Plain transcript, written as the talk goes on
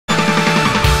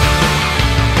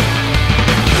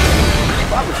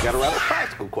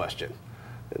question,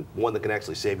 and one that can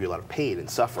actually save you a lot of pain and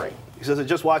suffering. He says, I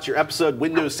just watched your episode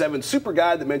Windows 7 Super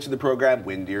Guide that mentioned the program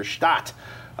Windirstadt.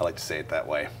 I like to say it that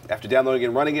way. After downloading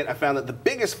and running it, I found that the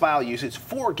biggest file usage,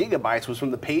 4 gigabytes, was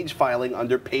from the page filing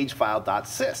under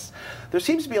pagefile.sys. There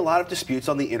seems to be a lot of disputes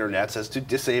on the internet as to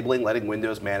disabling letting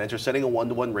Windows manage or setting a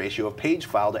 1-to-1 ratio of page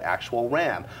file to actual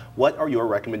RAM. What are your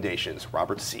recommendations?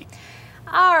 Robert C.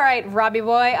 All right, Robbie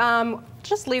boy,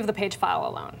 just leave the page file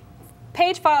alone.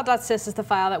 Pagefile.sys is the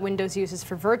file that Windows uses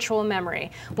for virtual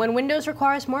memory. When Windows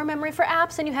requires more memory for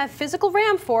apps and you have physical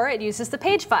RAM for it, it uses the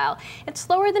page file. It's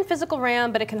slower than physical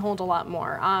RAM, but it can hold a lot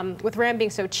more. With RAM being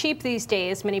so cheap these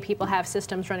days, many people have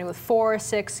systems running with 4,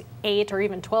 6, 8, or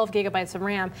even 12 gigabytes of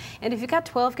RAM. And if you've got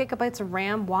 12 gigabytes of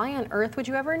RAM, why on earth would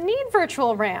you ever need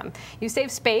virtual RAM? You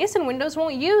save space and Windows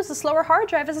won't use the slower hard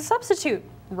drive as a substitute.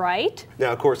 Right?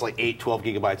 Now, of course, like 12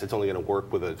 gigabytes, it's only going to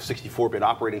work with a 64-bit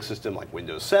operating system like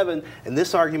Windows 7. And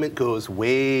this argument goes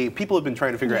way... People have been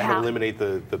trying to figure out how to eliminate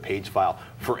the page file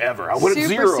forever. I want it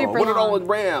 0. I want it all in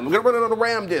RAM. I'm going to run it on a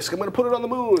RAM disk. I'm going to put it on the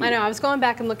moon. I know. I was going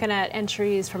back and looking at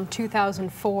entries from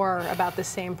 2004 about the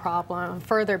same problem.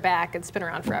 Further back, it's been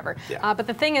around forever. Yeah. But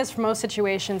the thing is, for most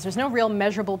situations, there's no real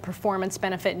measurable performance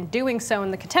benefit in doing so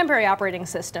in the contemporary operating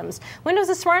systems. Windows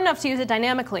is smart enough to use it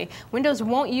dynamically. Windows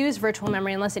won't use virtual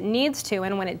memory unless it needs to,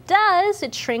 and when it does,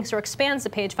 it shrinks or expands the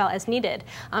page file as needed.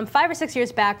 5 or 6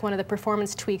 years back, one of the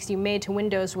performance tweaks you made to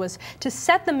Windows was to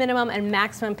set the minimum and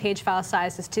maximum page file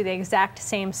sizes to the exact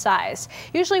same size,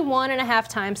 usually 1.5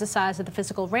 times the size of the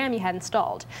physical RAM you had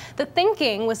installed. The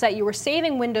thinking was that you were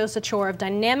saving Windows the chore of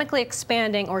dynamically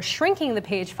expanding or shrinking the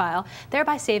page file,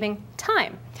 thereby saving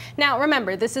time. Now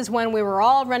remember, this is when we were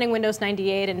all running Windows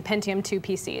 98 and Pentium 2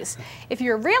 PCs. If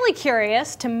you're really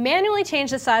curious to manually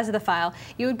change the size of the file,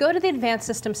 you would go to the Advanced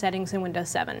System Settings in Windows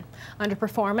 7. Under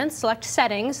Performance, select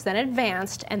Settings, then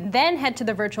Advanced, and then head to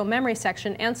the Virtual Memory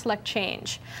section and select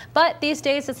Change. But these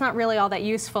days, it's not really all that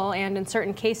useful, and in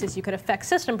certain cases, you could affect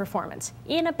system performance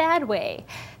in a bad way.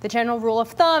 The general rule of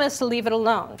thumb is to leave it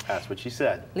alone. That's what she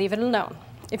said. Leave it alone.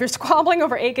 If you're squabbling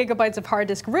over 8 gigabytes of hard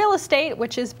disk real estate,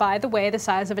 which is, by the way, the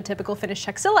size of a typical finished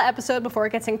Texilla episode before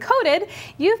it gets encoded,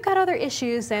 you've got other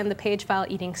issues than the page file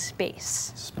eating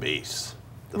space. Space.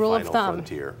 The rule final of thumb.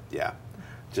 frontier. Yeah.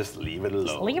 Just leave it alone.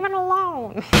 Just leave it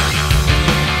alone.